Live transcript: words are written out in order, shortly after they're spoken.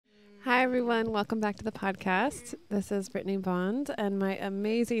Hi, everyone. Welcome back to the podcast. This is Brittnee Bond and my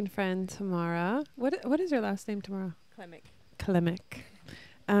amazing friend, Tamara. What is your last name, Tamara? Klemick.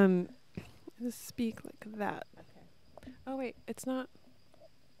 Just speak like that. Okay. Oh, wait. It's not.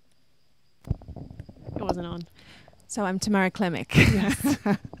 It wasn't on. So I'm Tamara Klemick. Yes.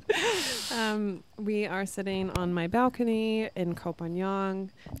 We are sitting on my balcony in Koh Phangan.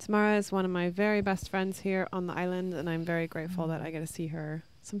 Tamara is one of my very best friends here on the island, and I'm very grateful that I get to see her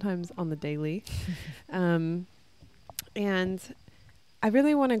sometimes on the daily. And I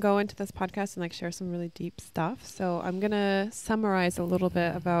really want to go into this podcast and share some really deep stuff. So I'm going to summarize a little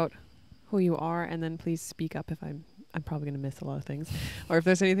bit about who you are, and then please speak up if I'm probably going to miss a lot of things. Or if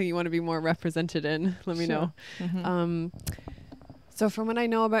there's anything you want to be more represented in, let me know. Mm-hmm. So from what I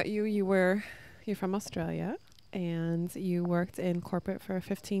know about you, you're from Australia, and you worked in corporate for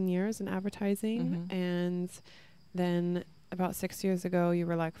 15 years in advertising. Mm-hmm. And then about 6 years ago, you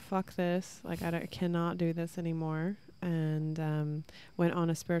were like, fuck this. I cannot do this anymore. And went on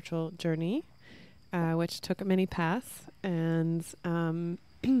a spiritual journey, which took many paths. And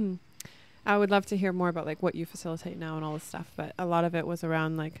I would love to hear more about what you facilitate now and all this stuff. But a lot of it was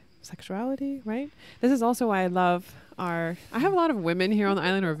around sexuality, right? This is also why I have a lot of women here on the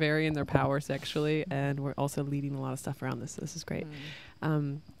island who are very in their power sexually, and we're also leading a lot of stuff around this. So this is great.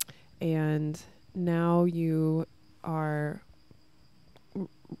 And now you are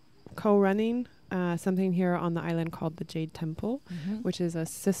co-running something here on the island called the Jade Temple, which is a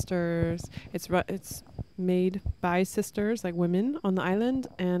sisters. It's made by sisters, women on the island,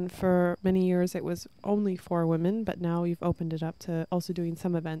 and for many years it was only for women, but now you've opened it up to also doing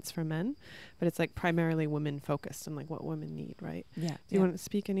some events for men, but it's primarily women focused and what women need, right? Yeah. Do you want to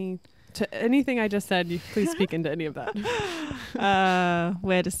speak to anything I just said? Please speak into any of that.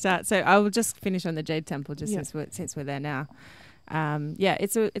 Where to start? So I will just finish on the Jade Temple since we're there now.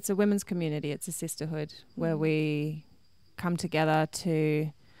 It's a women's community. It's a sisterhood where we come together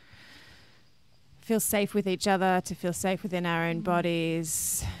to feel safe with each other, to feel safe within our own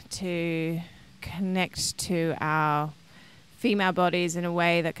bodies, to connect to our female bodies in a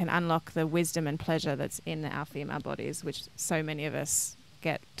way that can unlock the wisdom and pleasure that's in our female bodies, which so many of us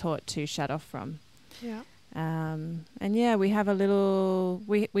get taught to shut off from. Yeah. We have a little.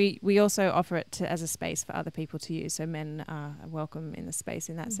 We also offer it as a space for other people to use. So men are welcome in the space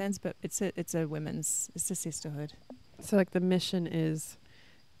in that sense. But it's a sisterhood. So the mission is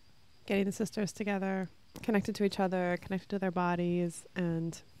getting the sisters together, connected to each other, connected to their bodies,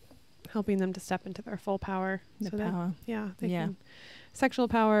 and helping them to step into their full power. The power. They can. Sexual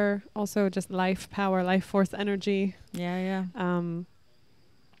power, also just life power, life force energy. Yeah.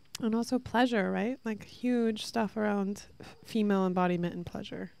 And also pleasure, right? Huge stuff around female embodiment and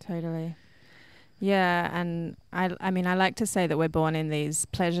pleasure. Totally. Yeah, and I mean, I like to say that we're born in these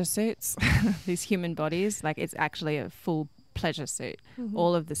pleasure suits, these human bodies. It's actually a full pleasure suit,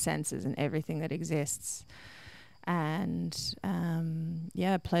 all of the senses and everything that exists. And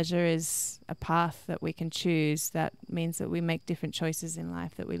pleasure is a path that we can choose. That means that we make different choices in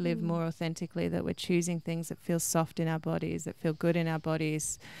life, that we live more authentically, that we're choosing things that feel soft in our bodies, that feel good in our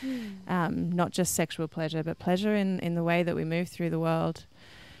bodies. Not just sexual pleasure, but pleasure in the way that we move through the world.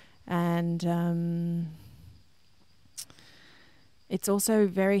 And it's also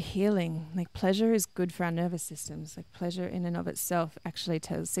very healing. Pleasure is good for our nervous systems. Pleasure in and of itself actually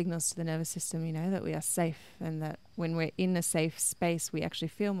tells signals to the nervous system, that we are safe, and that when we're in a safe space, we actually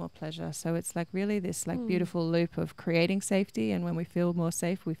feel more pleasure. So it's really this beautiful loop of creating safety, and when we feel more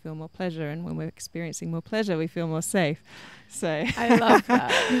safe, we feel more pleasure, and when we're experiencing more pleasure, we feel more safe. So I love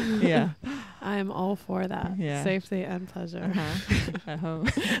that. Yeah. I'm all for that. Yeah. Safety and pleasure. Uh-huh.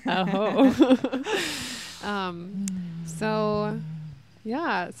 So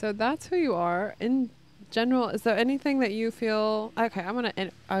that's who you are in general. Is there anything that you feel? Okay, I'll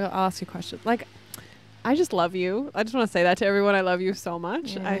ask you a question. I just love you. I just want to say that to everyone. I love you so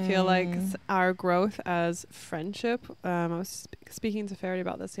much. I feel our growth as friendship. I was speaking to Ferdi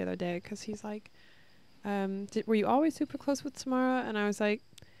about this the other day, because he's were you always super close with Tamara? And I was like,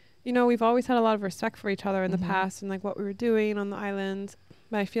 we've always had a lot of respect for each other in the past, and what we were doing on the island.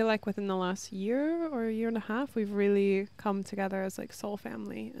 But I feel within the last year or a year and a half, we've really come together as soul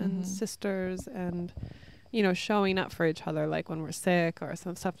family and sisters, and showing up for each other when we're sick or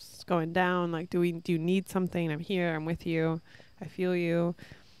some stuff's going down. Do you need something? I'm here. I'm with you. I feel you.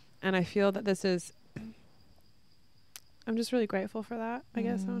 And I feel that this is. I'm just really grateful for that. I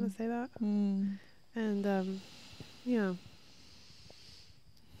guess I want to say that. And yeah.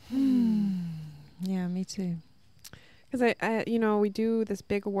 Yeah, me too. Because I we do this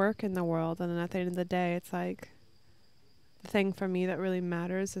big work in the world, and then at the end of the day, it's the thing for me that really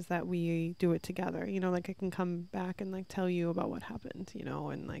matters is that we do it together. You know, like I can come back and like tell you about what happened, you know,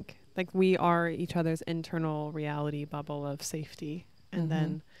 and like we are each other's internal reality bubble of safety. And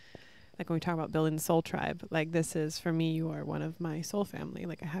then like when we talk about building the soul tribe, like this is for me, you are one of my soul family.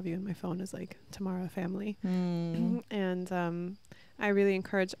 Like I have you in my phone as like Tamara family. And I really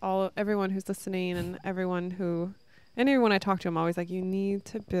encourage everyone who's listening and anyone I talk to, I'm always like, you need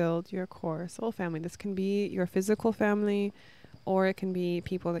to build your core soul family. This can be your physical family, or it can be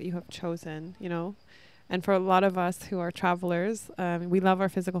people that you have chosen, you know. And for a lot of us who are travelers, we love our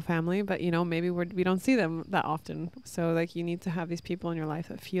physical family, but, you know, maybe we don't see them that often. So, like, you need to have these people in your life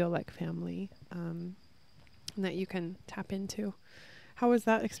that feel like family, and that you can tap into. How was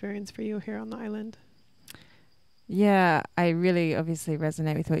that experience for you here on the island? Yeah, I really obviously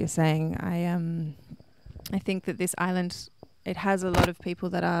resonate with what you're saying. I think that this island, it has a lot of people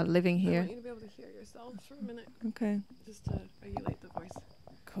that are living here. I want you to be able to hear yourself for a minute. Okay. Just to regulate the voice.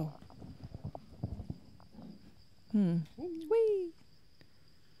 Cool. Whee!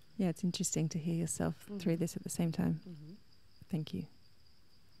 Yeah, it's interesting to hear yourself through this at the same time. Thank you.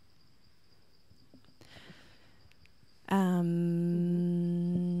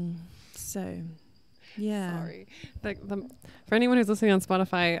 So, yeah. Sorry. For anyone who's listening on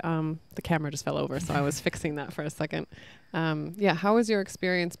Spotify, the camera just fell over, so I was fixing that for a second. Yeah, how was your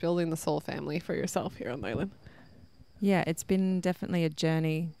experience building the soul family for yourself here on the island? Yeah, it's been definitely a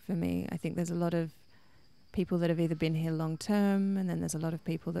journey for me. I think there's a lot of people that have either been here long term, and then there's a lot of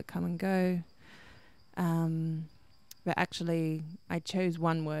people that come and go. But actually, I chose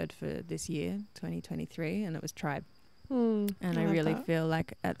one word for this year, 2023, and it was tribe. And I really feel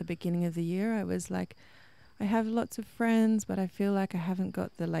like at the beginning of the year, I was like, I have lots of friends, but I feel like I haven't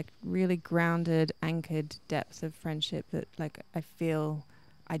got the like really grounded, anchored depth of friendship that like I feel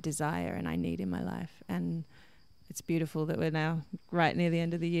I desire and I need in my life. And it's beautiful that we're now right near the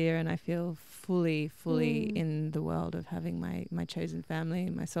end of the year, and I feel fully in the world of having my chosen family,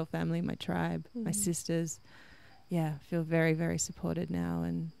 my soul family, my tribe, my sisters. Yeah, I feel very, very supported now.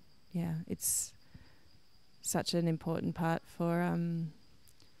 And yeah, it's such an important part for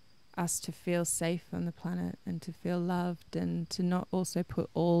us to feel safe on the planet and to feel loved, and to not also put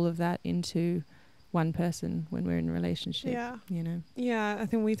all of that into one person when we're in a relationship. Yeah. You know? Yeah, I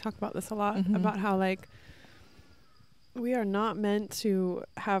think we talk about this a lot, about how like we are not meant to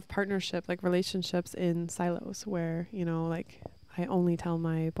have partnership, like relationships in silos where, you know, like I only tell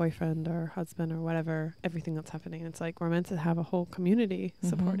my boyfriend or husband or whatever everything that's happening. It's like we're meant to have a whole community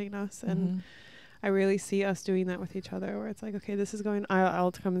supporting us. And I really see us doing that with each other, where it's like, okay, this is going,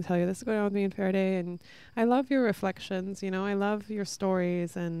 I'll come and tell you this is going on with me and Ferdi, and I love your reflections, you know, I love your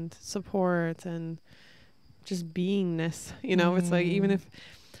stories and support and just beingness, you know. It's like, even if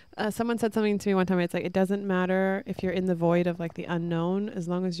someone said something to me one time, it's like, it doesn't matter if you're in the void of like the unknown, as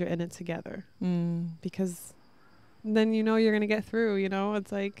long as you're in it together, because then you know you're going to get through, you know.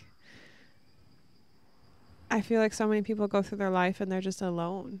 It's like, I feel like so many people go through their life and they're just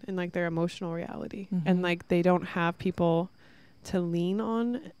alone in like their emotional reality, and like they don't have people to lean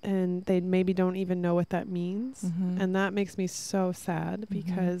on, and they maybe don't even know what that means. And that makes me so sad,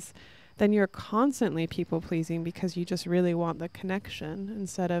 because then you're constantly people pleasing because you just really want the connection,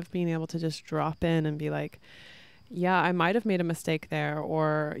 instead of being able to just drop in and be like, yeah, I might have made a mistake there,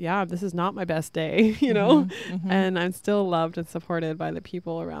 or yeah, this is not my best day, you know, and I'm still loved and supported by the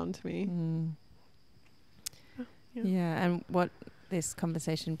people around me. Yeah, and what this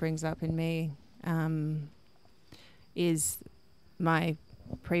conversation brings up in me is my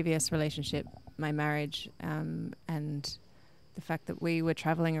previous relationship, my marriage, and the fact that we were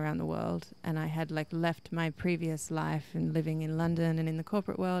traveling around the world, and I had like left my previous life and living in London and in the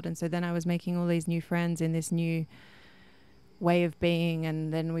corporate world, and so then I was making all these new friends in this new way of being,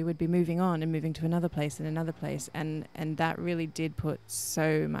 and then we would be moving on and moving to another place and another place, and that really did put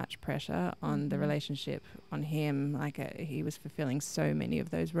so much pressure on the relationship, on him. Like he was fulfilling so many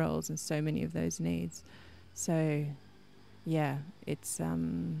of those roles and so many of those needs. So yeah, it's I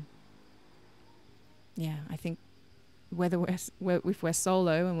think whether if we're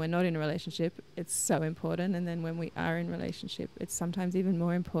solo and we're not in a relationship, it's so important, and then when we are in a relationship, it's sometimes even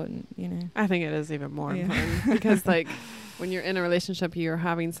more important, you know. I think it is even more important, because like when you're in a relationship, you're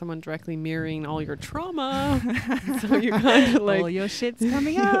having someone directly mirroring all your trauma, so you kind of like, all your shit's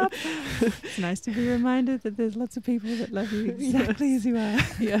coming up. It's nice to be reminded that there's lots of people that love you exactly as you are.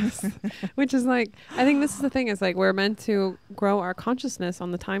 Yes. Which is like, I think this is the thing, is like we're meant to grow our consciousness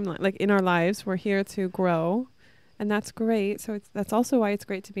on the timeline, like in our lives. We're here to grow, and that's great. So that's also why it's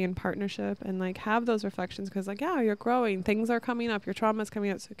great to be in partnership and like have those reflections, because like, yeah, you're growing, things are coming up, your trauma is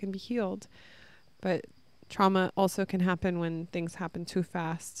coming up, so it can be healed. But trauma also can happen when things happen too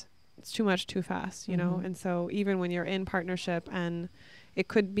fast. It's too much too fast, you know? And so even when you're in partnership, and it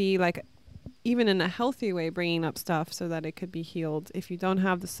could be like, even in a healthy way, bringing up stuff so that it could be healed. If you don't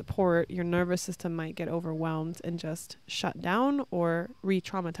have the support, your nervous system might get overwhelmed and just shut down or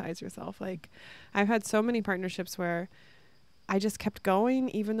re-traumatize yourself. Like, I've had so many partnerships where I just kept going,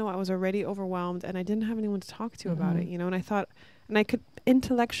 even though I was already overwhelmed and I didn't have anyone to talk to about it, you know? And I thought, and I could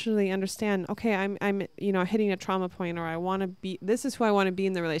intellectually understand, okay, I'm, you know, hitting a trauma point, or I want to be, this is who I want to be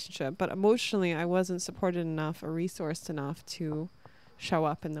in the relationship. But emotionally, I wasn't supported enough or resourced enough to show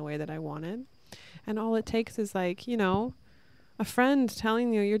up in the way that I wanted. And all it takes is, like, you know, a friend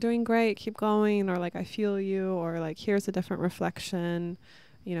telling you, you're doing great, keep going, or like, I feel you, or like, here's a different reflection,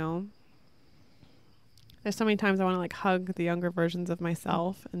 you know. There's so many times I want to like hug the younger versions of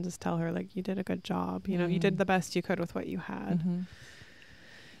myself and just tell her, like, you did a good job. You know, you did the best you could with what you had.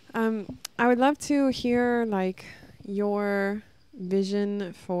 I would love to hear like your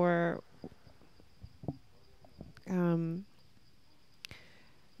vision for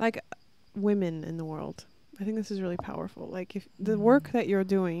like women in the world. I think this is really powerful. Like, if the work that you're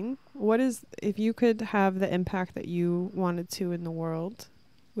doing, what is, if you could have the impact that you wanted to in the world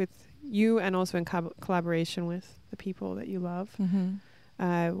with you, and also in collaboration with the people that you love,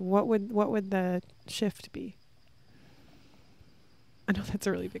 what would the shift be? I know that's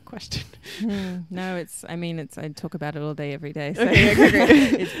a really big question. No, I talk about it all day, every day. So okay,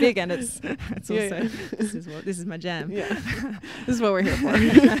 great. It's big, and it's also, this is my jam. Yeah. This is what we're here for.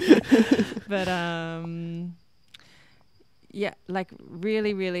 But yeah, like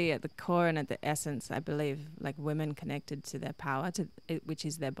really, really at the core and at the essence, I believe, like, women connected to their power, which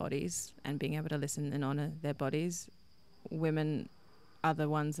is their bodies, and being able to listen and honor their bodies. Women are the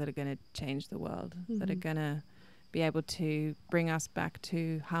ones that are going to change the world, that are going to be able to bring us back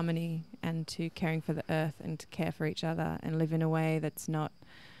to harmony and to caring for the earth and to care for each other and live in a way that's not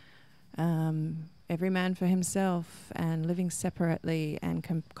every man for himself and living separately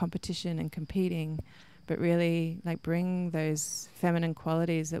and competition and competing, but really like bring those feminine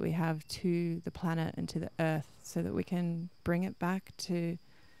qualities that we have to the planet and to the earth, so that we can bring it back to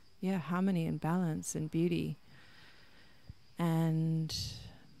harmony and balance and beauty. And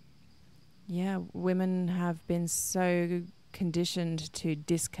women have been so conditioned to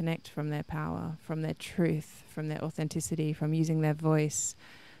disconnect from their power, from their truth, from their authenticity, from using their voice,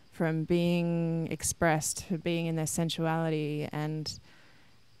 from being expressed, for being in their sensuality. And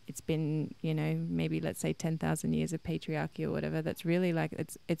it's been, you know, maybe let's say 10,000 years of patriarchy or whatever. That's really like,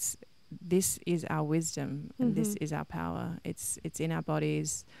 this is our wisdom, and this is our power. It's in our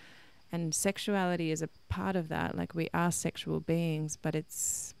bodies. And sexuality is a part of that. Like, we are sexual beings, but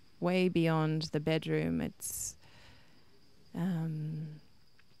it's way beyond the bedroom. It's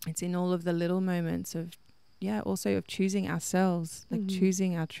in all of the little moments of, also of choosing ourselves, like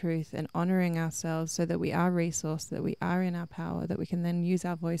choosing our truth and honoring ourselves, so that we are resourced, that we are in our power, that we can then use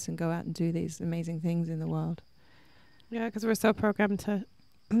our voice and go out and do these amazing things in the world. Yeah, because we're so programmed to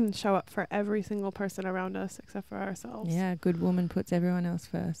show up for every single person around us except for ourselves. Yeah, a good woman puts everyone else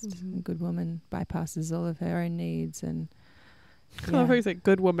first. A good woman bypasses all of her own needs. And I love how you say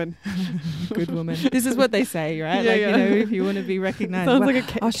good woman. Good woman. This is what they say, right? You know, if you want to be recognized. Sounds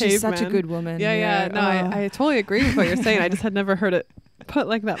like a she's such a good woman. Yeah. No, I totally agree with what you're saying. I just had never heard it put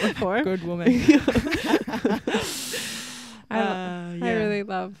like that before. Good woman. I really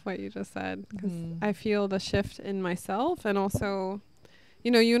love what you just said, because I feel the shift in myself. And also,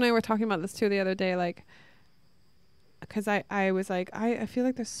 you know, you and I were talking about this too the other day, like, because I was like, I feel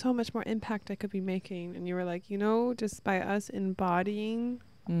like there's so much more impact I could be making. And you were like, you know, just by us embodying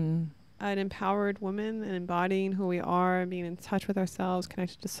an empowered woman and embodying who we are and being in touch with ourselves,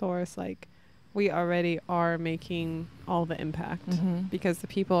 connected to source, like, we already are making all the impact. Because the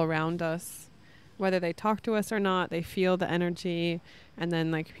people around us, whether they talk to us or not, they feel the energy. And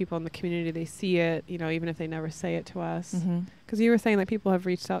then, like, people in the community, they see it, you know, even if they never say it to us. Because you were saying that people have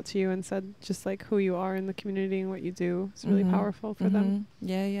reached out to you and said just like who you are in the community and what you do. It's really powerful for them.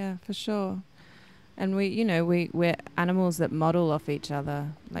 Yeah, for sure. And we, you know, we're animals that model off each other.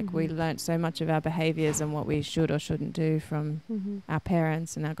 Like, we learnt so much of our behaviors and what we should or shouldn't do from our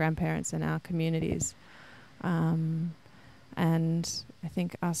parents and our grandparents and our communities. And I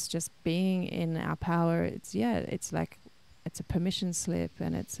think us just being in our power, it's like, it's a permission slip,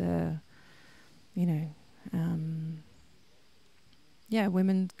 and it's a, you know,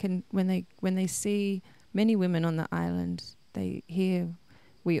 women can, when they see many women on the island, they hear,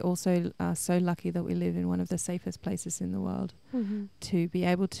 we also are so lucky that we live in one of the safest places in the world to be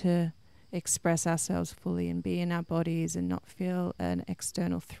able to express ourselves fully and be in our bodies and not feel an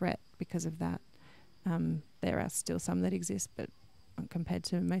external threat because of that. there are still some that exist, but compared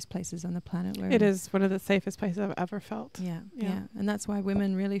to most places on the planet, it is one of the safest places I've ever felt. Yeah. And that's why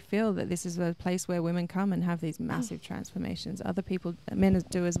women really feel that this is a place where women come and have these massive transformations. Other people, men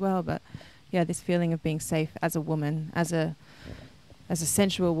do as well, but yeah, this feeling of being safe as a woman, as a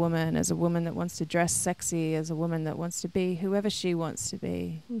sensual woman, as a woman that wants to dress sexy, as a woman that wants to be whoever she wants to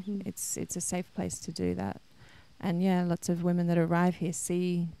be. It's a safe place to do that. And yeah, lots of women that arrive here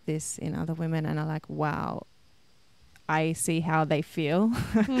see this in other women and are like, wow, I see how they feel.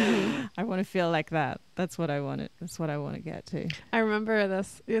 I want to feel like that. That's what I want. That's what I want to get to. I remember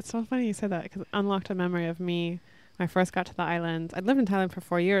this. It's so funny you said that, because it unlocked a memory of me when I first got to the island. I'd lived in Thailand for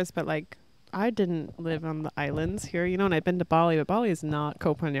 4 years, but like I didn't live on the islands here, you know, and I'd been to Bali, but Bali is not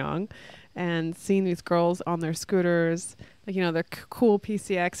Koh Phangan. And seeing these girls on their scooters, like, you know, their cool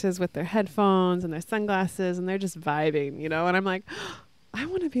PCXs with their headphones and their sunglasses, and they're just vibing, you know, and I'm like, I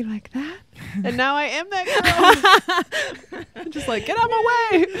want to be like that. And now I am that girl. I'm just like, get out my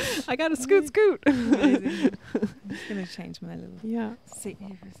way. I got to scoot. Amazing. I'm just going to change my little seat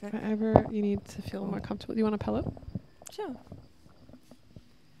here for a second. Wherever you need to feel more comfortable. Do you want a pillow? Sure.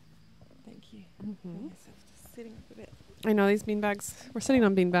 Thank you. Just sitting up a bit. I know these beanbags. We're sitting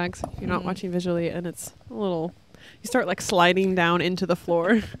on beanbags if you're not watching visually, and it's a little... You start like sliding down into the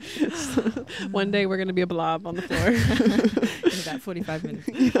floor. One day we're going to be a blob on the floor. In about 45 minutes.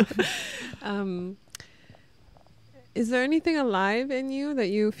 Is there anything alive in you that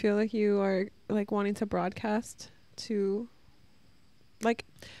you feel like you are like wanting to broadcast to? Like,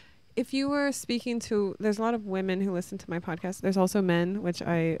 if you were speaking to, there's a lot of women who listen to my podcast. There's also men, which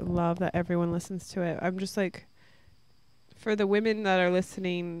I love that everyone listens to it. I'm just like, for the women that are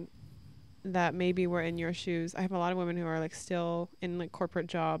listening that maybe were in your shoes, I have a lot of women who are like still in like corporate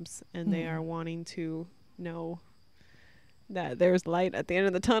jobs, and they are wanting to know that there's light at the end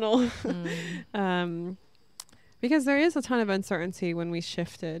of the tunnel. Because there is a ton of uncertainty when we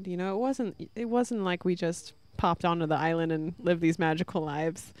shifted, you know. It wasn't like we just popped onto the island and lived these magical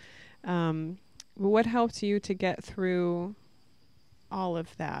lives. What helped you to get through all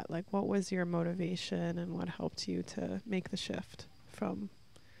of that? Like, what was your motivation, and what helped you to make the shift from,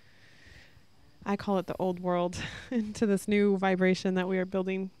 I call it the old world, into this new vibration that we are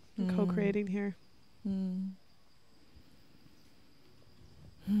building and co-creating here?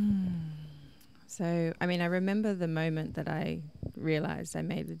 So, I mean, I remember the moment that I realized I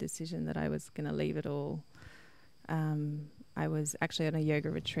made the decision that I was going to leave it all. I was actually on a yoga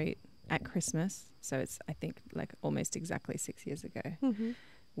retreat at Christmas. So it's, I think, like almost exactly 6 years ago,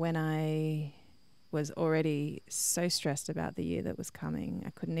 when I was already so stressed about the year that was coming. I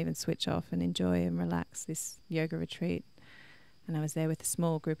couldn't even switch off and enjoy and relax this yoga retreat. And I was there with a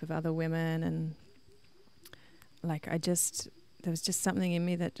small group of other women, and like there was just something in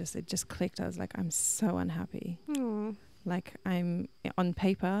me that it just clicked. I was like, I'm so unhappy. Like, I'm on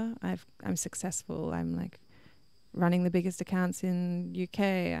paper, I'm successful. I'm like running the biggest accounts in UK.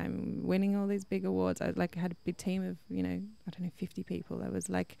 I'm winning all these big awards. I like had a big team of, you know, I don't know, 50 people. I was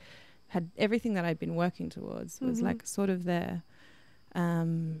like, had everything that I'd been working towards was like sort of there.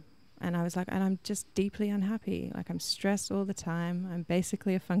 And I was like, and I'm just deeply unhappy. Like, I'm stressed all the time. I'm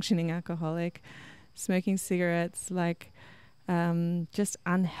basically a functioning alcoholic, smoking cigarettes, like just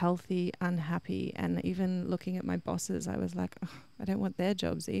unhealthy, unhappy. And even looking at my bosses, I was like, oh, I don't want their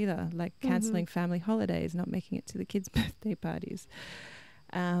jobs either. Like cancelling family holidays, not making it to the kids' birthday parties.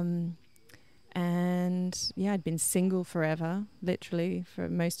 And yeah, I'd been single forever, literally for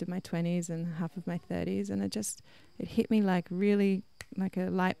most of my 20s and half of my 30s. And it hit me like really like a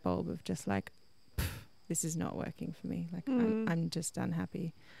light bulb of just like, this is not working for me. Like I'm just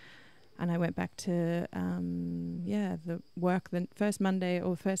unhappy. And I went back to, the work the first Monday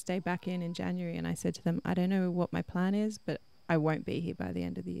or first day back in January. And I said to them, I don't know what my plan is, but I won't be here by the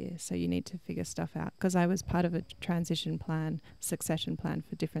end of the year. So you need to figure stuff out. Because I was part of a transition plan, succession plan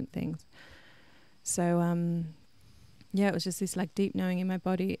for different things. So, it was just this like deep knowing in my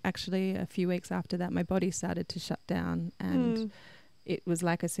body. Actually, a few weeks after that, my body started to shut down. And it was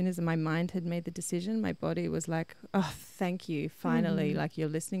like as soon as my mind had made the decision, my body was like, oh, thank you. Finally, like you're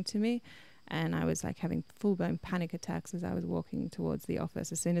listening to me. And I was like having full-blown panic attacks as I was walking towards the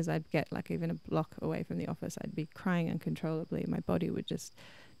office. As soon as I'd get like even a block away from the office, I'd be crying uncontrollably. My body would just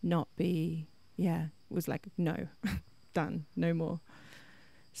not be, it was like, no, done, no more.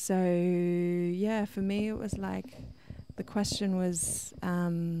 So, for me, it was like, the question was,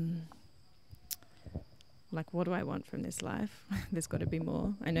 like, what do I want from this life? There's got to be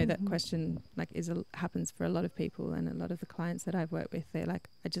more. I know that question, like, happens for a lot of people, and a lot of the clients that I've worked with, they're like,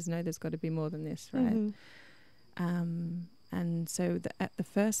 I just know there's got to be more than this, right? And so the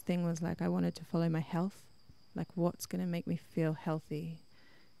first thing was like I wanted to follow my health, like what's going to make me feel healthy.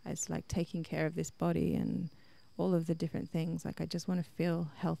 It's like taking care of this body and all of the different things. Like I just want to feel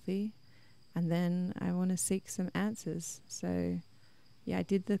healthy, and then I want to seek some answers. So yeah, I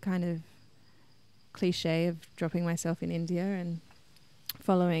did the kind of cliche of dropping myself in India and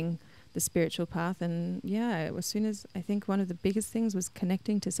following the spiritual path. And yeah, as soon as I think one of the biggest things was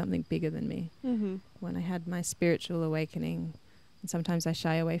connecting to something bigger than me. When I had my spiritual awakening, and sometimes I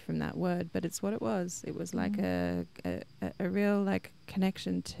shy away from that word, but it's what it was. It was like a real like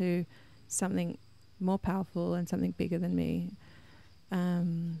connection to something more powerful and something bigger than me.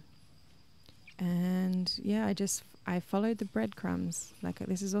 And yeah, I followed the breadcrumbs. Like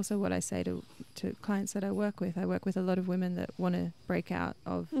this is also what I say to clients that I work with. I work with a lot of women that want to break out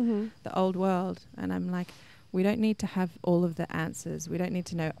of the old world. And I'm like, we don't need to have all of the answers. We don't need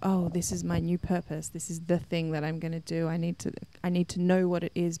to know, oh, this is my new purpose. This is the thing that I'm going to do. I need to know what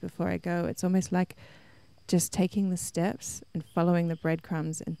it is before I go. It's almost like just taking the steps and following the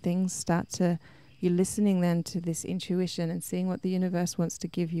breadcrumbs, and things start to, you're listening then to this intuition and seeing what the universe wants to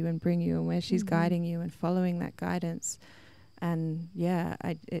give you and bring you and where she's guiding you, and following that guidance. And yeah,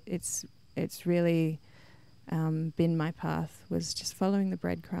 it's really been my path, was just following the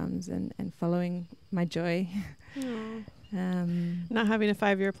breadcrumbs and following my joy. Not having a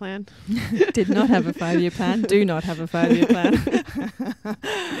 5-year plan. Did not have a 5-year plan. Do not have a 5-year plan.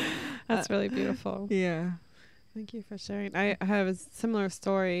 That's really beautiful. Yeah. Thank you for sharing. I have a similar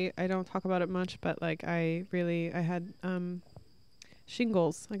story. I don't talk about it much, but like I had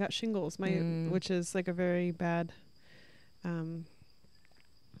shingles. I got shingles, which is like a very bad,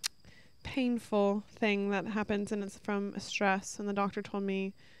 painful thing that happens, and it's from stress. And the doctor told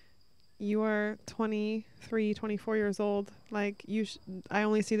me, you are 23, 24 years old. Like I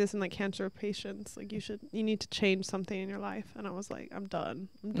only see this in like cancer patients. Like you need to change something in your life. And I was like, I'm done.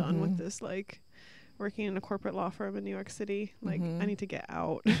 I'm done with this. Like, working in a corporate law firm in New York City. Like I need to get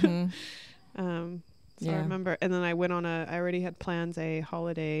out. I remember, and then I already had plans a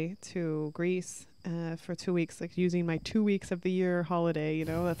holiday to Greece for 2 weeks, like using my 2 weeks of the year holiday,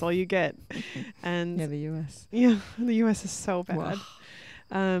 that's all you get. And yeah, the US. Yeah, the US is so bad. Wow.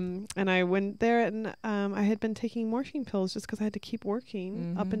 And I went there, and I had been taking morphine pills just because I had to keep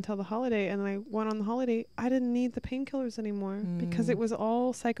working up until the holiday. And I went on the holiday. I didn't need the painkillers anymore because it was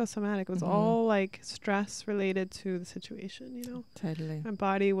all psychosomatic. It was all like stress related to the situation, Totally. My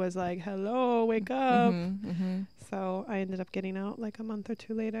body was like, hello, wake up. So I ended up getting out like a month or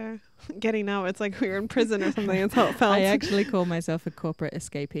two later. Getting out, it's like we were in prison or something. That's how it felt. I actually call myself a corporate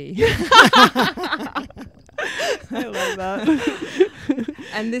escapee. I love that.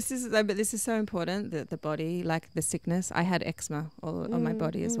 And this is so important, that the body, like the sickness. I had eczema all on my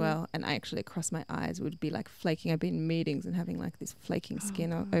body as well, and I actually across my eyes would be like flaking. I've been in meetings and having like this flaking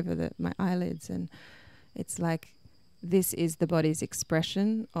skin over my eyelids, and it's like, this is the body's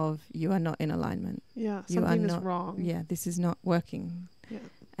expression of, you are not in alignment. Yeah, something is wrong. Yeah, this is not working. Yeah.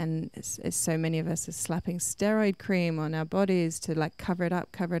 And it's so many of us are slapping steroid cream on our bodies to like cover it up,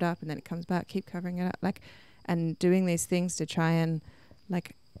 and then it comes back, keep covering it up, like, and doing these things to try and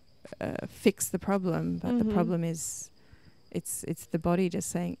like fix the problem. But the problem is, it's the body just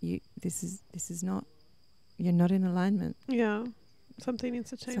saying, this is not, you're not in alignment. Yeah, something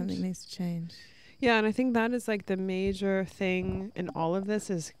needs to change. Something needs to change. Yeah, and I think that is like the major thing in all of this,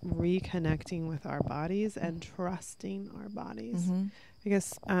 is reconnecting with our bodies and trusting our bodies. I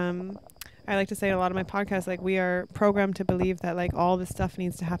guess I like to say in a lot of my podcasts, like, we are programmed to believe that like all this stuff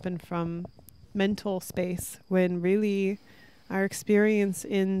needs to happen from mental space, when really our experience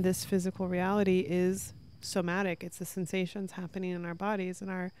in this physical reality is somatic. It's the sensations happening in our bodies, and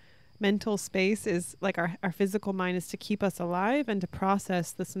our mental space is like our physical mind is to keep us alive and to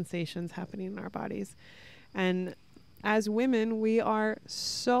process the sensations happening in our bodies. And as women, we are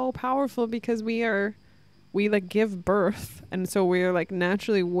so powerful because we like give birth, and so we're like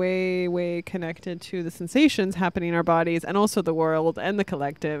naturally way connected to the sensations happening in our bodies, and also the world and the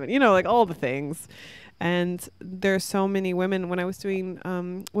collective, and like all the things. And there's so many women, when I was doing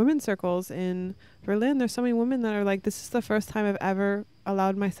women's circles in Berlin, there's so many women that are like, this is the first time I've ever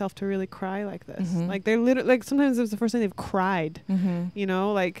allowed myself to really cry like this. Like, they're literally, like, sometimes it was the first time they've cried,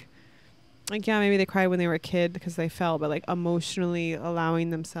 like yeah, maybe they cried when they were a kid because they fell, but like emotionally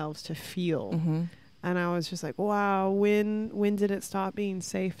allowing themselves to feel. And I was just like, wow, when did it stop being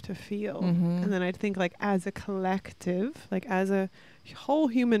safe to feel? And then I'd think, like, as a collective, like as a whole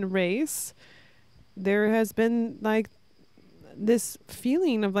human race, there has been like this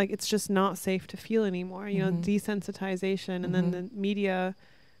feeling of like, it's just not safe to feel anymore, desensitization. And then the media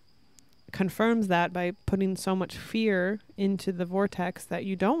confirms that by putting so much fear into the vortex that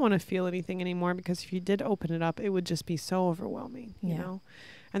you don't want to feel anything anymore, because if you did open it up, it would just be so overwhelming, you know?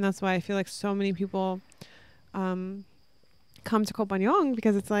 And that's why I feel like so many people come to Kopanjong,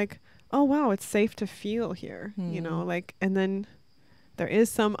 because it's like, oh wow, it's safe to feel here, you know, like, and then there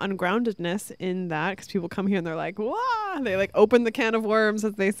is some ungroundedness in that, because people come here and they're like, wow, they like open the can of worms,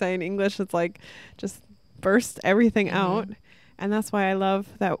 as they say in English. It's like just burst everything out. And that's why I love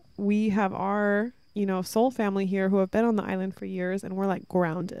that we have our, you know, soul family here who have been on the island for years, and we're like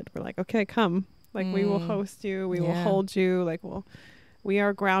grounded. We're like, okay, come, like we will host you, we will hold you, like we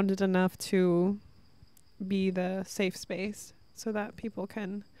are grounded enough to be the safe space so that people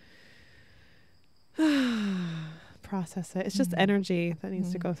can process it. It's just energy that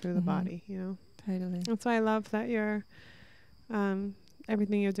needs to go through the body, you know. Totally. That's why I love that you're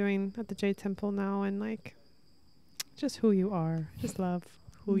everything you're doing at the Jade Temple now, and like just who you are. Just love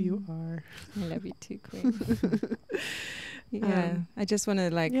who you are. I love you too, Queen. I just want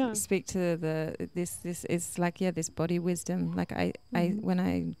to like speak to this is like this body wisdom. Like I when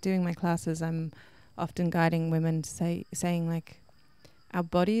I'm doing my classes, I'm often guiding women to saying like our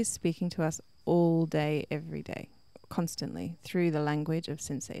body is speaking to us all day, every day, constantly through the language of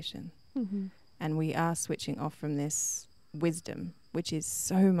sensation. And we are switching off from this wisdom, which is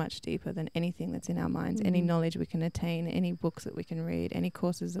so much deeper than anything that's in our minds, any knowledge we can attain, any books that we can read, any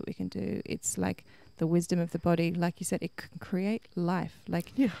courses that we can do. It's like the wisdom of the body. Like you said, it can create life.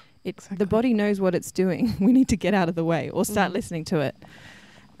 Like the body knows what it's doing. We need to get out of the way or start listening to it.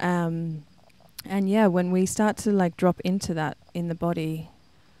 And when we start to like drop into that in the body,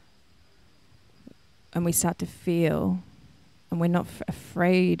 and we start to feel, and we're not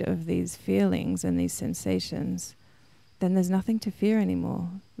afraid of these feelings and these sensations, then there's nothing to fear anymore.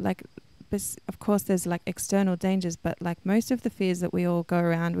 Like, of course, there's like external dangers, but like most of the fears that we all go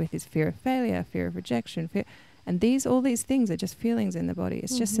around with is fear of failure, fear of rejection, and all these things are just feelings in the body.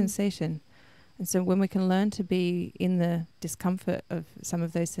 It's just sensation. And so when we can learn to be in the discomfort of some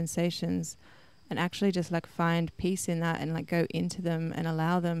of those sensations and actually just like find peace in that and like go into them and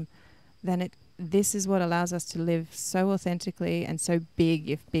allow them, then this is what allows us to live so authentically and so big,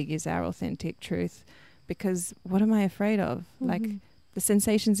 if big is our authentic truth. Because what am I afraid of? Like the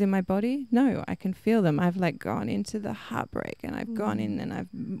sensations in my body? No, I can feel them. I've like gone into the heartbreak, and I've gone in and I've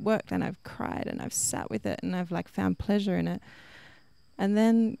worked and I've cried and I've sat with it and I've like found pleasure in it. And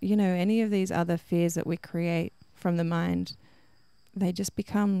then, you know, any of these other fears that we create from the mind, they just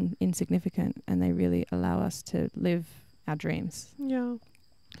become insignificant, and they really allow us to live our dreams. Yeah.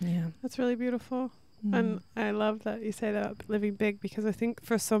 That's really beautiful. And I love that you say that about living big, because I think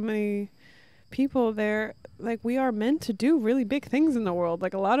for so many people, they're like, we are meant to do really big things in the world.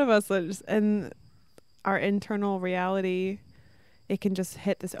 Like a lot of us are just, and our internal reality, it can just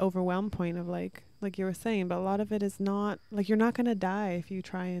hit this overwhelm point of like you were saying, but a lot of it is not like, you're not going to die if you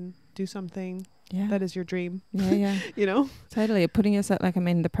try and do something that is your dream. You know, totally. Putting yourself, like, I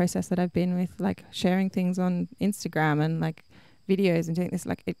mean, the process that I've been with, like sharing things on Instagram and like videos and doing this,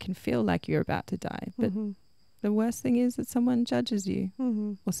 like it can feel like you're about to die, but the worst thing is that someone judges you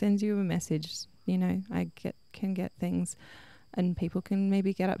or sends you a message. You know, can get things, and people can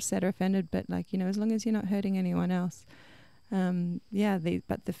maybe get upset or offended, but like, you know, as long as you're not hurting anyone else,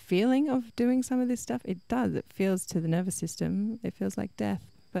 but the feeling of doing some of this stuff, it feels to the nervous system, it feels like death.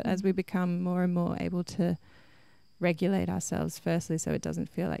 But as we become more and more able to regulate ourselves, firstly, so it doesn't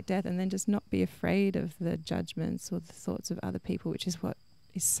feel like death, and then just not be afraid of the judgments or the thoughts of other people, which is what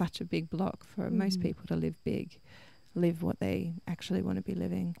is such a big block for most people to live big, live what they actually want to be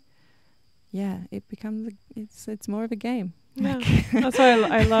living. It becomes it's more of a game. That's why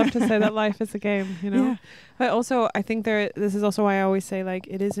I love to say that life is a game, you know. But also I think this is also why I always say, like,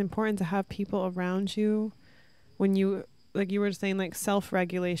 it is important to have people around you when you, like you were saying, like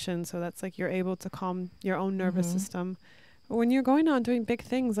self-regulation, so that's like you're able to calm your own nervous system. But when you're going out doing big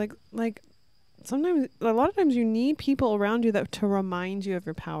things, like sometimes, a lot of times, you need people around you that to remind you of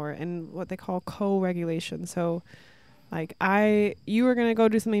your power, and what they call co-regulation. So like you are going to go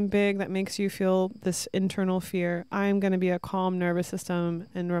do something big that makes you feel this internal fear. I'm going to be a calm nervous system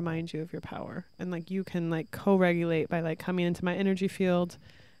and remind you of your power. And like you can like co-regulate by like coming into my energy field.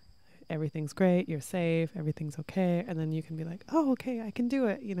 Everything's great. You're safe. Everything's okay. And then you can be like, oh, okay, I can do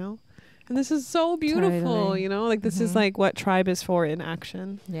it, you know? And this is so beautiful, you know? Like this is like what tribe is for in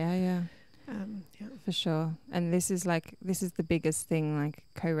action. For sure. And this is the biggest thing, like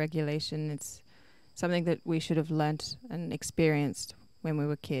co-regulation. It's something that we should have learnt and experienced when we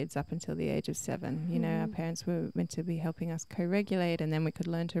were kids up until the age of 7. You know, our parents were meant to be helping us co-regulate, and then we could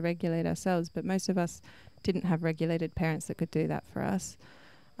learn to regulate ourselves. But most of us didn't have regulated parents that could do that for us.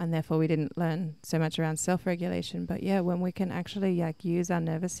 and therefore we didn't learn so much around self-regulation. But yeah, when we can actually like use our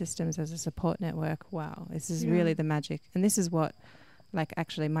nervous systems as a support network, wow, this is really the magic. And this is what like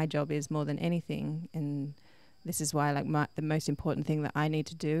actually my job is more than anything. And this is why like the most important thing that I need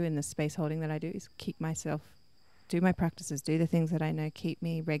to do in the space holding that I do is keep myself, do my practices, do the things that I know keep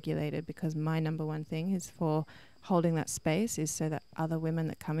me regulated, because my number one thing is for holding that space is so that other women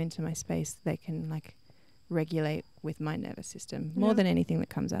that come into my space, they can like regulate with my nervous system more than anything that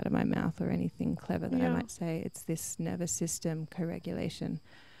comes out of my mouth or anything clever that I might say. It's this nervous system co-regulation.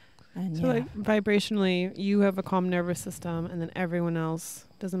 And so like vibrationally, you have a calm nervous system, and then everyone else,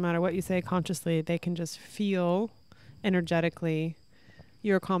 doesn't matter what you say consciously, they can just feel energetically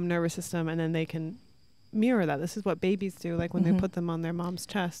your calm nervous system, and then they can mirror that. This is what babies do, like when they put them on their mom's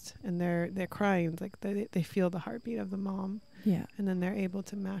chest and they're crying, like they feel the heartbeat of the mom. Yeah. And then they're able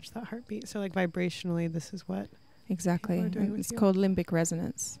to match that heartbeat. So like vibrationally, this is what exactly it's called limbic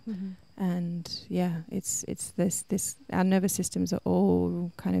resonance. And yeah, it's this our nervous systems are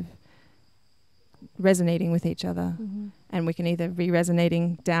all kind of resonating with each other, and we can either be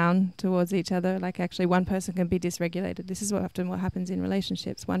resonating down towards each other, like actually one person can be dysregulated. This is what happens in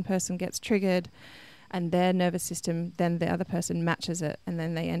relationships. One person gets triggered and their nervous system, then the other person matches it, and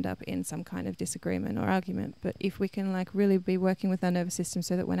then they end up in some kind of disagreement or argument. But if we can like really be working with our nervous system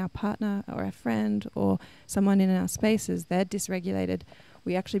so that when our partner or our friend or someone in our spaces, they're dysregulated,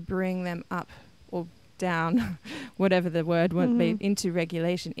 we actually bring them up or down, whatever the word would be, into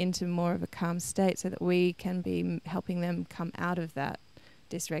regulation, into more of a calm state, so that we can be helping them come out of that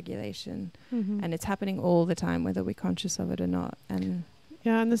dysregulation. And it's happening all the time, whether we're conscious of it or not. And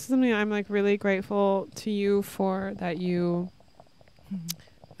yeah, and this is something I'm like really grateful to you for, that you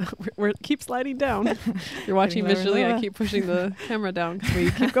keep sliding down. You're watching visually. I keep pushing the camera down because we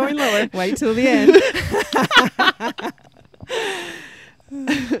keep going lower. Wait till the end.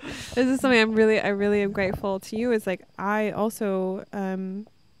 This is something I really am grateful to you. Is like I also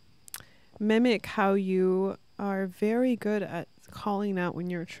mimic how you are very good at calling out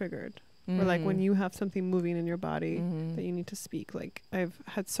when you're triggered. Or like when you have something moving in your body that you need to speak. Like I've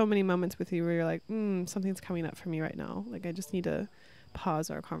had so many moments with you where you're like, something's coming up for me right now. Like I just need to pause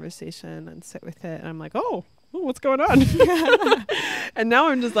our conversation and sit with it. And I'm like, oh what's going on? And now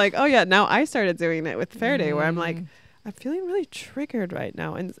I'm just like, oh yeah, now I started doing it with Ferdi, where I'm like, I'm feeling really triggered right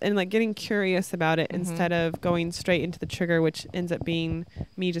now. And like getting curious about it instead of going straight into the trigger, which ends up being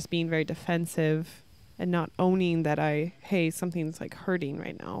me just being very defensive and not owning that something's like hurting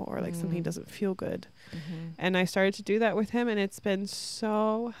right now, or like something doesn't feel good. And I started to do that with him, and it's been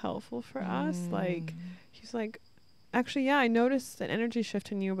so helpful for us. Like he's like, actually, yeah, I noticed an energy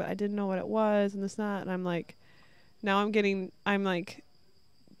shift in you, but I didn't know what it was and this and that. And I'm like, now I'm like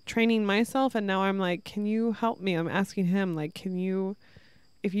training myself, and now I'm like, can you help me? I'm asking him, like,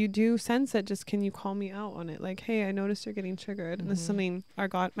 if you do sense it, just can you call me out on it? Like, hey, I noticed you're getting triggered. And this is something my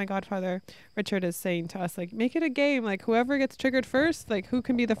godfather, Richard, is saying to us, like, make it a game. Like, whoever gets triggered first, like, who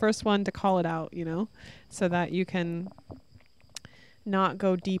can be the first one to call it out, so that you can not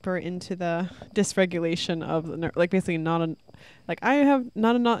go deeper into the dysregulation of the like basically I have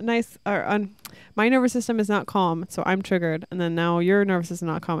not a nice my nervous system is not calm, so I'm triggered, and then now your nervous system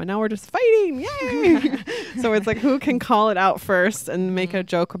is not calm, and now we're just fighting, yay. So it's like, who can call it out first and make a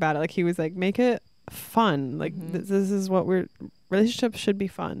joke about it? Like he was like, make it fun, like this is what relationships should be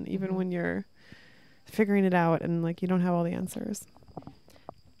fun, even when you're figuring it out and like you don't have all the answers.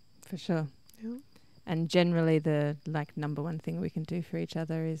 For sure. Yeah. And generally the like number one thing we can do for each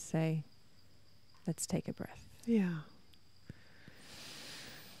other is say, let's take a breath. Yeah.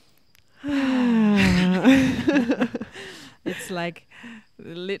 It's like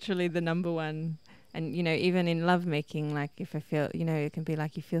literally the number one. And, even in lovemaking, like if I feel, it can be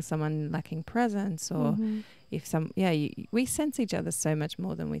like you feel someone lacking presence, or if we sense each other so much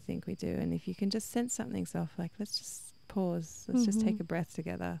more than we think we do. And if you can just sense something's off, like, let's just pause, let's just take a breath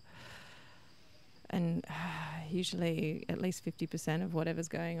together. And usually at least 50% of whatever's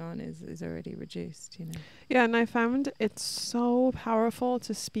going on is already reduced, Yeah, and I found it's so powerful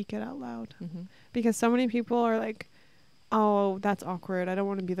to speak it out loud. Because so many people are like, oh, that's awkward, I don't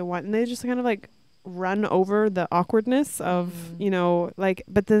want to be the one. And they just kind of like run over the awkwardness of,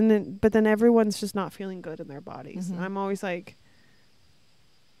 but then everyone's just not feeling good in their bodies. And I'm always like,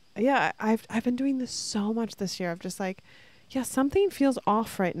 yeah, I've been doing this so much this year. I've just like, yeah, something feels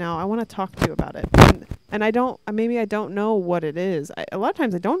off right now. I want to talk to you about it. And I don't know what it is. A lot of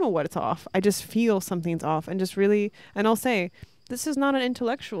times I don't know what it's off. I just feel something's off, and just really, and I'll say, this is not an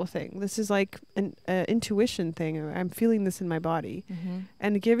intellectual thing. This is like an intuition thing. I'm feeling this in my body.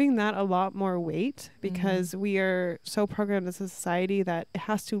 And giving that a lot more weight, because we are so programmed as a society that it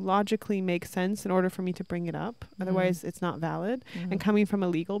has to logically make sense in order for me to bring it up. Otherwise, it's not valid. And coming from a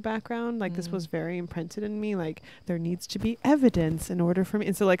legal background, like this was very imprinted in me. Like there needs to be evidence in order for me.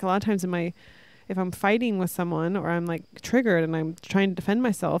 And so like a lot of times if I'm fighting with someone or I'm like triggered and I'm trying to defend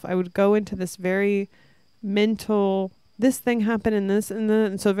myself, I would go into this very mental, this thing happened and this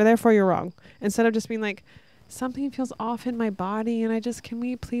and so therefore you're wrong, instead of just being like, something feels off in my body and can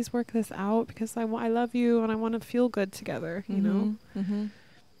we please work this out, because I love you and I want to feel good together, you know?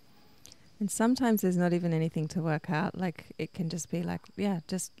 And sometimes there's not even anything to work out. Like it can just be like,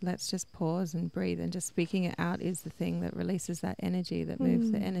 let's just pause and breathe, and just speaking it out is the thing that releases that energy, that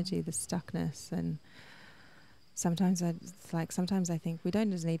moves the energy, the stuckness. And sometimes I think we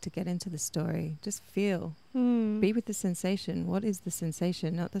don't just need to get into the story. Just feel. Be with the sensation. What is the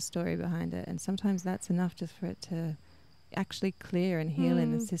sensation, not the story behind it? And sometimes that's enough just for it to actually clear and heal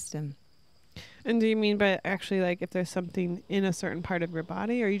in the system. And do you mean by actually like if there's something in a certain part of your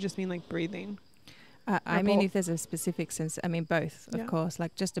body, or you just mean like breathing? I mean, if there's a specific sense, I mean, both, of course,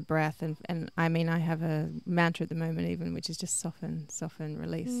 like just a breath. And I mean, I have a mantra at the moment even, which is just soften,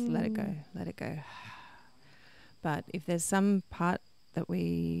 release, let it go. But if there's some part that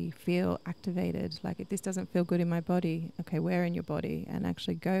we feel activated, like if this doesn't feel good in my body, okay, where in your body? And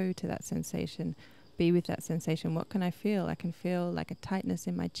actually go to that sensation, be with that sensation. What can I feel? I can feel like a tightness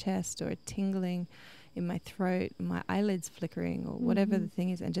in my chest or a tingling in my throat, my eyelids flickering or whatever the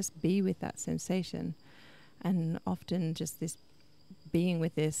thing is, and just be with that sensation. And often just this being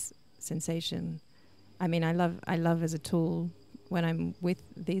with this sensation. I mean, I love as a tool when I'm with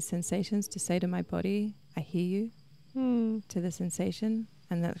these sensations to say to my body, I hear you, to the sensation.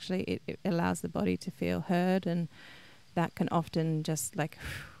 And actually it allows the body to feel heard, and that can often just like,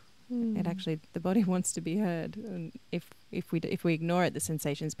 it actually, the body wants to be heard. And if we ignore it, the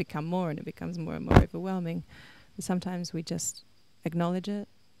sensations become more, and it becomes more and more overwhelming. But sometimes we just acknowledge it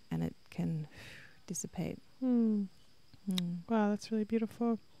and it can dissipate. Wow, that's really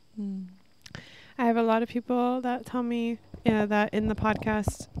beautiful. I have a lot of people that tell me that in the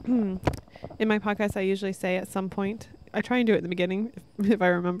podcast, in my podcast, I usually say at some point, I try and do it in the beginning if I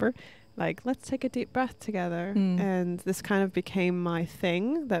remember, like, let's take a deep breath together. And this kind of became my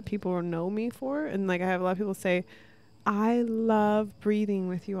thing that people know me for. And like I have a lot of people say, I love breathing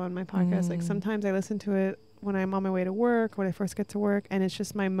with you on my podcast. Like sometimes I listen to it when I'm on my way to work, when I first get to work, and it's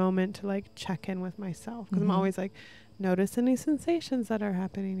just my moment to like check in with myself, because I'm always like, notice any sensations that are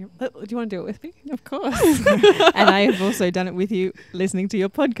happening. Do you want to do it with me? Of course. And I have also done it with you listening to your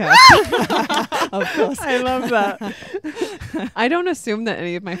podcast. Of course. I love that. I don't assume that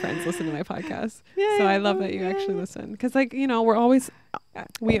any of my friends listen to my podcast. So I love that you actually listen. Because like, you know,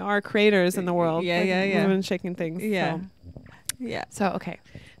 we are creators in the world. Moving, shaking things. So, okay.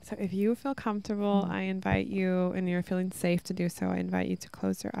 So if you feel comfortable, I invite you, and you're feeling safe to do so, I invite you to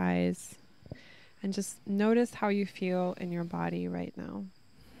close your eyes. And just notice how you feel in your body right now.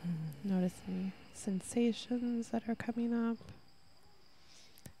 Notice any sensations that are coming up.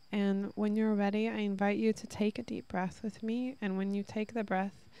 And when you're ready, I invite you to take a deep breath with me. And when you take the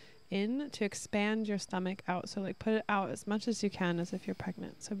breath in, to expand your stomach out. So like put it out as much as you can, as if you're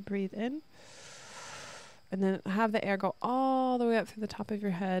pregnant. So breathe in. And then have the air go all the way up through the top of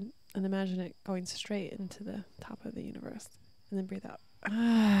your head. And imagine it going straight into the top of the universe. And then breathe out.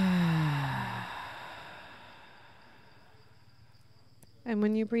 And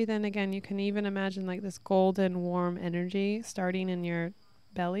when you breathe in again, you can even imagine like this golden warm energy starting in your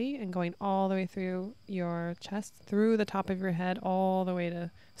belly and going all the way through your chest, through the top of your head, all the way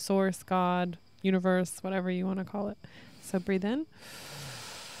to source, God, universe, whatever you want to call it. So breathe in.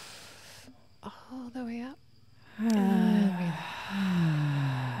 All the way up. And breathe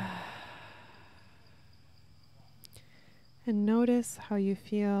out. And notice how you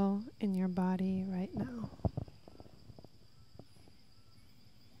feel in your body right now.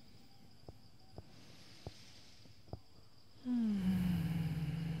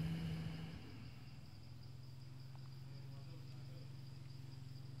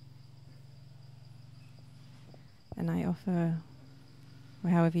 And I offer, or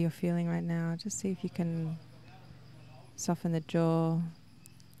however you're feeling right now, just see if you can soften the jaw,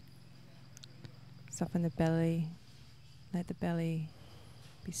 soften the belly, let the belly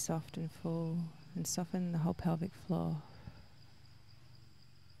be soft and full, and soften the whole pelvic floor.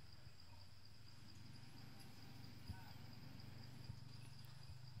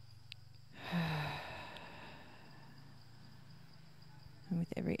 And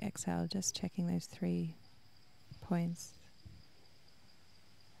with every exhale, just checking those 3 points.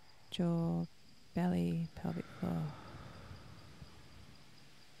 jaw, belly, pelvic floor.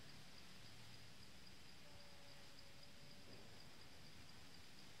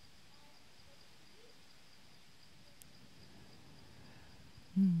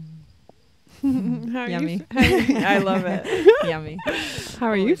 How are Yummy. I love it. Yummy. How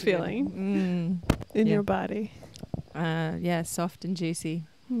are you Always good. feeling in Yeah. your body? Yeah, soft and juicy.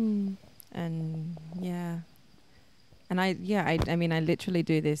 And and I mean I literally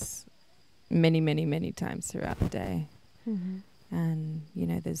do this many times throughout the day. And you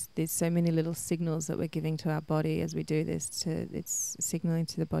know there's so many little signals that we're giving to our body as we do this. It's signaling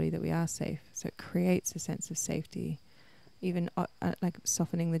to the body that we are safe, so it creates a sense of safety. Even like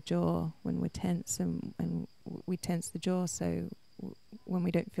softening the jaw when we're tense, and we tense the jaw, so when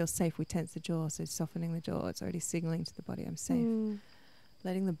we don't feel safe we tense the jaw, so softening the jaw, it's already signaling to the body I'm safe.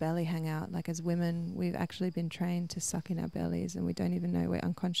 Letting the belly hang out, like as women we've actually been trained to suck in our bellies and we don't even know we're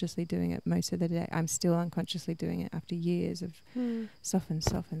unconsciously doing it most of the day. I'm still unconsciously doing it after years of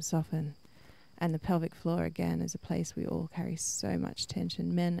soften. And the pelvic floor again is a place we all carry so much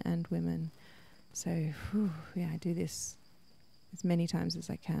tension, men and women. So I do this as many times as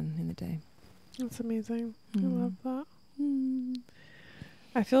I can in the day. That's amazing. I love that.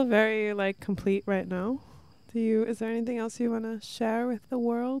 I feel very complete right now. Is there anything else you want to share with the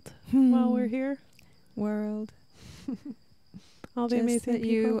world while we're here? World. All the Just amazing that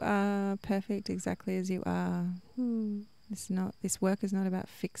people. you are perfect exactly as you are. This work is not about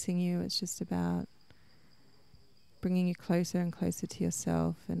fixing you. It's just about bringing you closer and closer to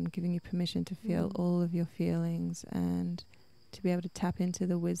yourself and giving you permission to feel all of your feelings and to be able to tap into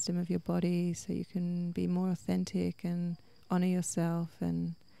the wisdom of your body so you can be more authentic and honor yourself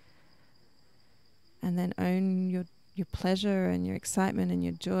and then own your pleasure and your excitement and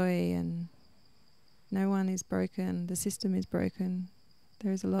your joy. And no one is broken. The system is broken.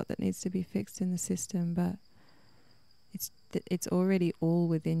 There is a lot that needs to be fixed in the system, but it's already all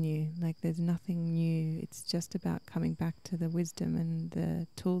within you. Like there's nothing new. It's just about coming back to the wisdom and the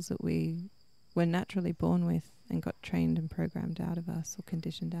tools that we were naturally born with and got trained and programmed out of us or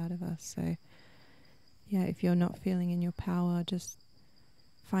conditioned out of us. So yeah, if you're not feeling in your power, just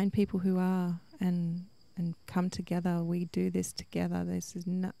find people who are and come together. We do this together. This is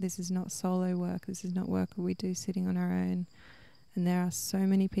not solo work. This is not work we do sitting on our own. And there are so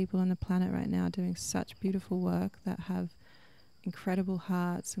many people on the planet right now doing such beautiful work that have incredible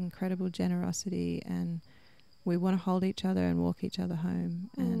hearts, incredible generosity, and we want to hold each other and walk each other home.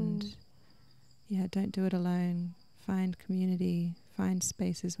 And don't do it alone. Find community, find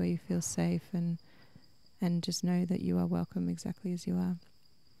spaces where you feel safe, and just know that you are welcome exactly as you are.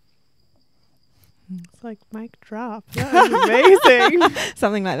 It's like mic drop. That was amazing.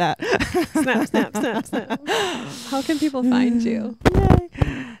 Something like that. Snap. How can people find you?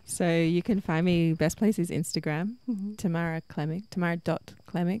 So you can find me, best place is Instagram, Tamara Klemic,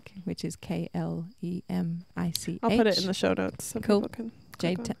 Tamara.Klemic, which is Klemich. I'll put it in the show notes so people can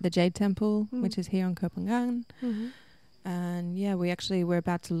the Jade Temple, which is here on Kopangan. And we're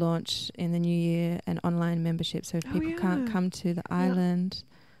about to launch in the new year an online membership. So if people can't come to the island,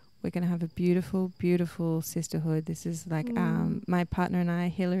 we're going to have a beautiful, beautiful sisterhood. This is like my partner and I,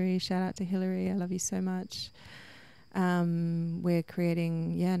 Hillary. Shout out to Hillary. I love you so much. We're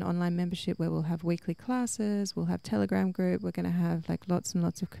creating an online membership where we'll have weekly classes. We'll have Telegram group. We're going to have lots and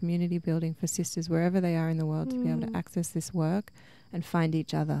lots of community building for sisters wherever they are in the world to be able to access this work and find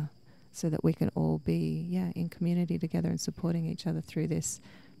each other so that we can all be in community together and supporting each other through this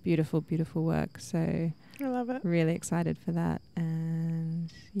beautiful, beautiful work. So I love it. Really excited for that. And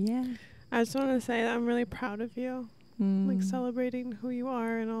I just want to say that I'm really proud of you. Celebrating who you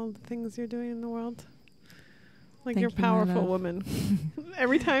are and all the things you're doing in the world. You're a powerful woman.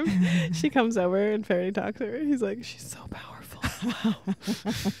 Every time she comes over and Ferdi talks to her, he's like, she's so powerful. Wow.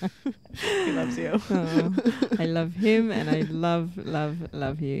 He loves you. Oh, I love him and I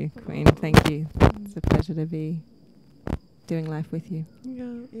love you, Queen. Thank you. It's a pleasure to be doing life with you.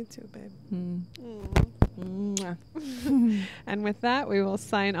 Yeah, you too, babe. And with that, we will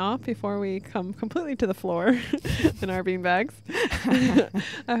sign off before we come completely to the floor in our beanbags.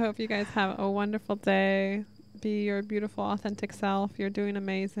 I hope you guys have a wonderful day. Be your beautiful, authentic self. You're doing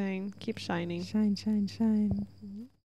amazing. Keep shining. Shine, shine, shine.